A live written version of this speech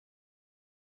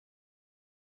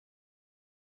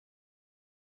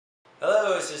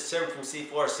Hello, this is Tim from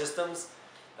C4 Systems.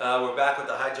 We're back with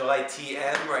the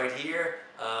HydroLite-TM right here.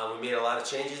 We made a lot of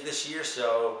changes this year,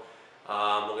 so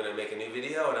we're going to make a new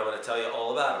video and I'm going to tell you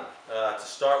all about them. To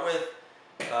start with,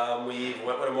 we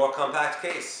went with a more compact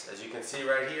case. As you can see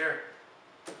right here,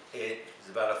 it is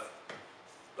about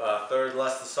a third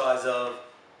less the size of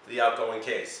the outgoing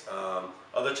case.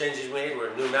 Other changes we made were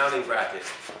a new mounting bracket.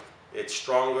 It's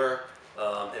stronger,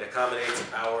 it accommodates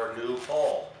our new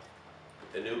pole.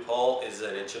 The new pole is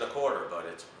 1.25 inches, but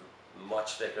it's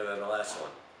much thicker than the last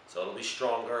one. So it'll be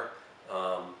stronger,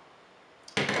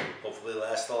 hopefully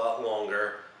last a lot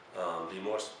longer, be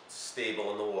more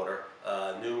stable in the water.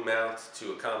 New mount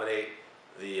to accommodate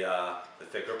the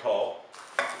thicker pole.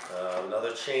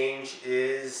 Another change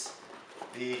is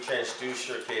the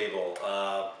transducer cable.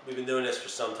 We've been doing this for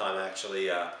some time actually.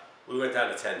 We went down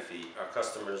to 10 feet. Our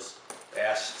customers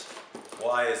asked,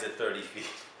 why is it 30 feet?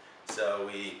 So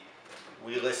we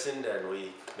listened and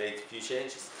we made a few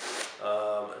changes.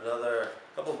 Another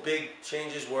couple big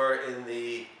changes were in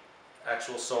the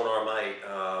actual sonar mite.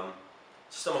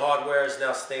 Some hardware is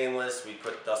now stainless. We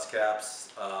put dust caps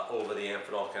over the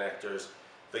amphenol connectors.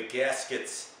 The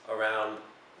gaskets around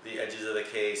the edges of the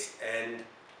case and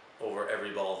over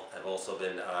every bolt have also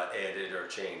been added or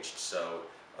changed. So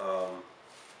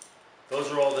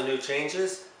those are all the new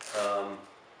changes.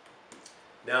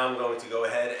 Now I'm going to go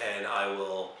ahead and I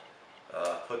will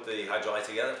put the HydroLite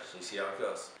together so you see how it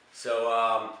goes.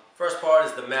 So first part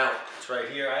is the mount. It's right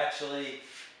here. I actually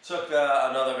took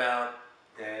another mount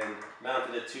and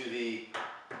mounted it to the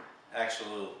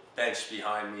actual bench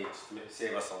behind me to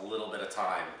save us a little bit of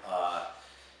time.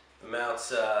 The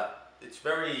mount's it's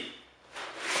very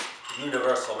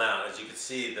universal mount. As you can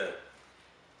see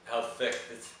how thick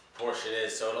this portion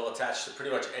is, so it'll attach to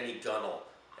pretty much any gunnel,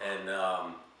 and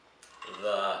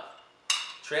the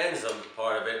transom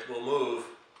part of it will move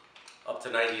up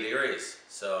to 90 degrees.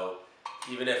 So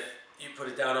even if you put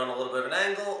it down on a little bit of an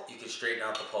angle, you can straighten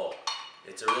out the pole.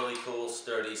 It's a really cool,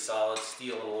 sturdy, solid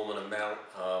steel and aluminum mount.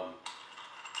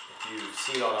 If you've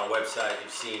seen on our website,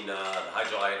 you've seen the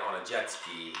HydroLite on a jet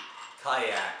ski,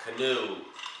 kayak, canoe,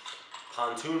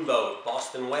 pontoon boat,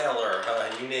 Boston whaler,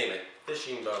 you name it,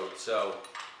 fishing boat. So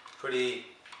pretty,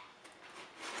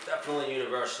 definitely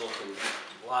universal, and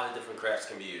a lot of different crafts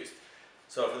can be used.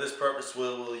 So for this purpose,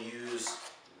 we'll use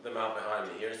the mount behind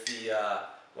me. Here's the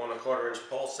 1.25 inch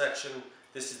pole section.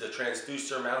 This is the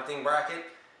transducer mounting bracket.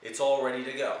 It's all ready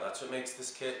to go. That's what makes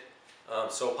this kit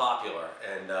so popular.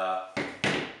 And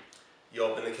you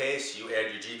open the case, you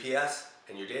add your GPS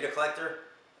and your data collector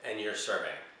and your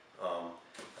surveying.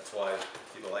 That's why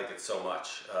people like it so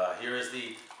much. Here is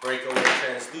the breakaway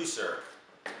transducer.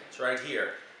 It's right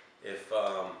here. If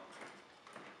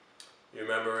you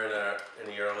remember in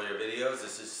the earlier videos,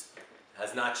 this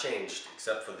has not changed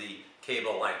except for the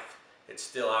cable length. It's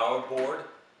still our board,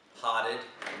 potted,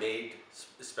 made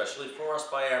especially for us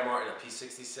by Airmar in a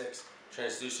P66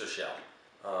 transducer shell.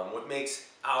 What makes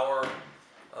our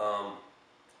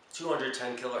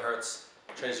 210 kilohertz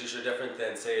transducer different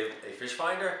than, say, a fish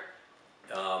finder,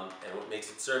 and what makes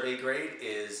it survey grade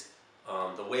is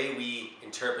the way we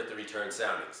interpret the return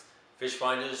soundings. Fish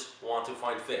finders want to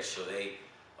find fish, so they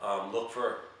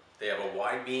they have a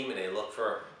wide beam and they look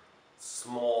for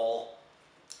small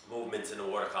movements in the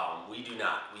water column. We do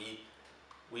not.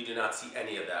 We do not see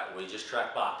any of that. We just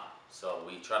track bottom. So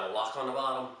we try to lock on the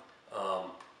bottom,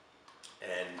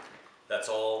 and that's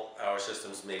all our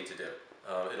system's made to do.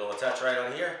 It'll attach right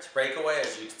on here. It's breakaway,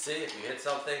 as you can see, if you hit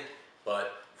something,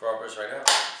 but for our purpose right now,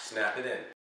 snap it in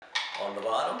on the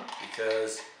bottom,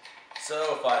 because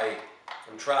so if I'm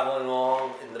traveling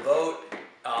along in the boat,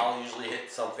 I'll usually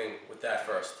hit something with that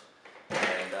first,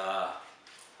 and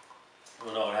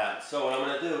we'll know what happens. So what I'm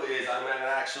going to do is I'm going to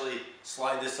actually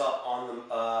slide this up on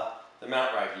the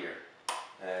mount right here,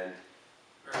 and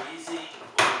very easy.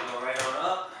 We're going to go right on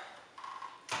up.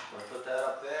 I'm going to put that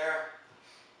up there.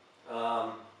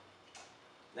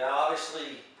 Now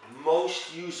obviously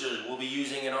most users will be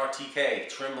using an RTK,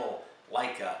 Trimble,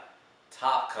 Leica,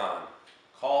 Topcon,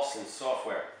 Carlson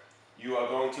software. You are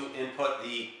going to input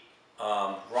the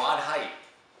rod height,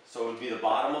 so it would be the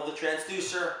bottom of the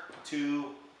transducer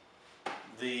to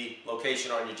the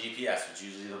location on your GPS, which is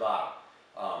usually the bottom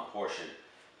portion.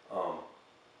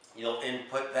 You'll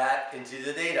input that into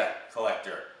the data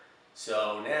collector.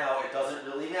 So now it doesn't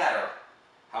really matter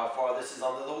how far this is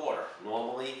under the water.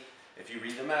 Normally, if you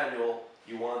read the manual,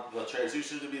 you want the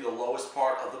transducer to be the lowest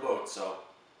part of the boat. So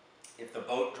if the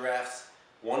boat drafts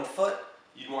 1 foot,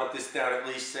 you'd want this down at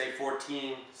least, say,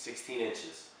 14, 16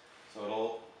 inches.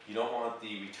 So you don't want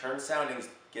the return soundings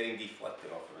getting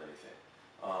deflected off of anything.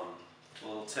 A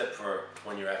little tip for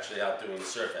when you're actually out doing the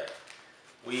survey.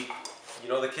 You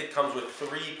know the kit comes with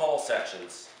 3 pole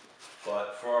sections,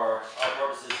 but for our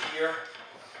purposes here,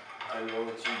 I'm going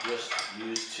to just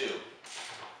use 2.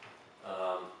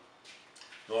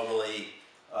 Normally,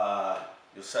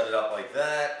 you'll set it up like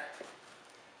that.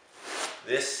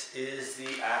 This is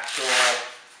the actual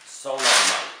sonar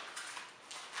mount.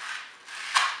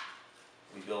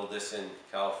 We build this in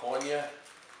California.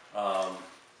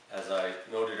 As I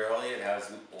noted earlier, it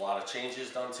has a lot of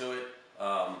changes done to it.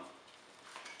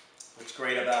 What's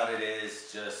great about it is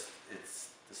just it's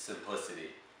the simplicity.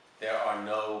 There are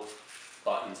no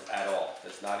buttons at all.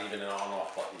 There's not even an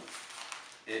on-off button.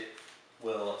 It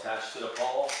will attach to the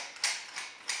pole,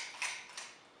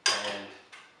 and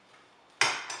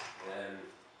then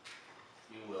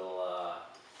you will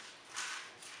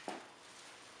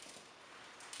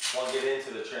plug it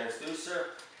into the transducer,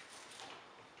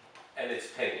 and it's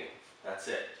pinging. That's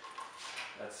it.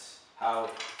 That's how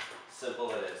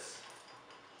simple it is.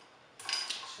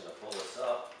 Just going to pull this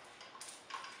up,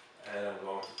 and I'm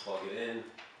going to plug it in,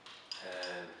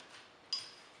 and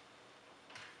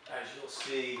as you'll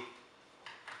see,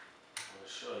 I'm going to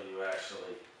show you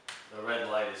actually, the red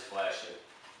light is flashing.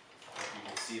 If you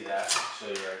can see that, I'll show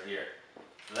you right here.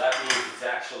 So that means it's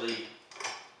actually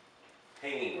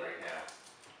pinging right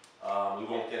now. We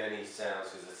won't get any sounds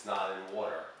because it's not in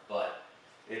water, but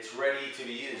it's ready to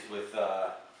be used with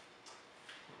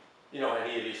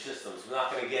any of your systems. We're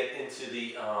not going to get into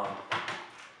the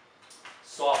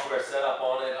software setup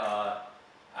on it.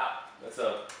 That's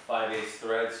a 5/8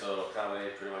 thread, so it'll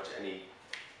accommodate pretty much any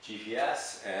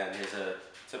GPS, and here's a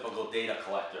typical data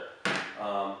collector.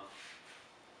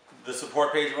 The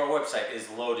support page of our website is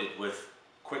loaded with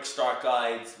quick start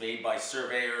guides made by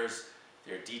surveyors.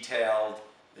 They're detailed,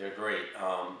 they're great.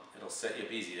 It'll set you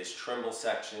up easy. There's Trimble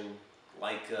section,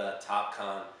 Leica,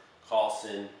 Topcon,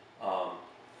 Carlson.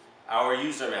 Our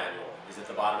user manual is at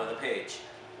the bottom of the page.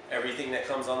 Everything that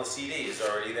comes on the CD is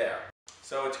already there.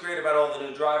 So what's great about all the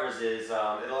new drivers is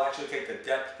it'll actually take the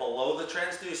depth below the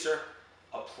transducer,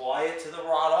 apply it to the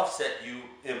rod offset you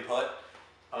input,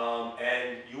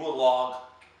 and you will log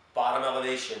bottom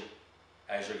elevation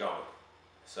as you're going.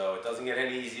 So it doesn't get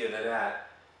any easier than that.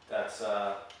 That's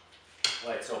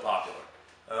why it's so popular.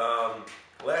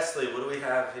 Lastly, what do we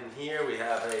have in here? We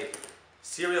have a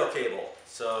serial cable.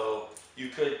 So you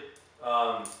could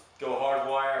go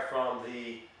hardwire from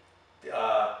the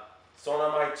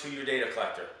sonar mic to your data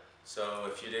collector. So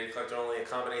if your data collector only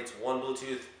accommodates one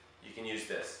Bluetooth, you can use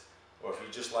this. Or if you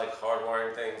just like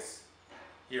hardwiring things,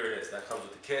 here it is. That comes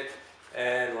with the kit.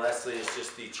 And lastly is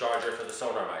just the charger for the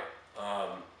sonar mic.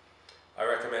 I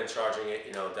recommend charging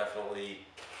it, definitely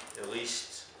at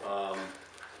least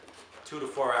 2 to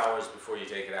 4 hours before you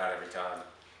take it out every time.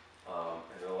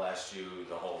 And it'll last you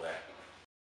the whole day.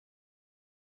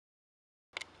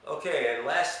 Okay, and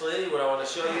lastly, what I want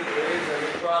to show you is a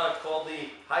new product called the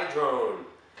HydroLite.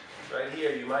 Right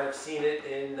here, you might have seen it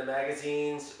in the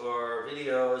magazines or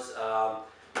videos.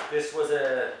 This was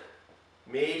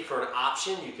made for an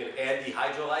option. You can add the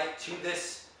HydroLite to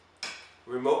this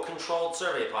remote controlled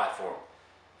survey platform.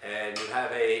 And you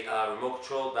have a remote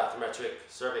controlled bathymetric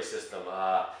survey system.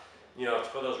 It's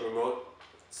for those remote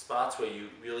spots where you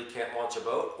really can't launch a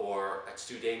boat, or it's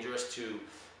too dangerous to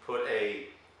put a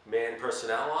manned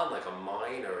personnel on, like a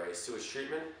mine or a sewage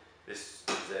treatment. This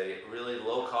is a really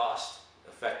low cost,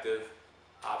 effective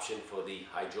option for the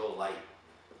HydroLite.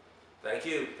 Thank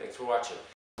you. Thanks for watching.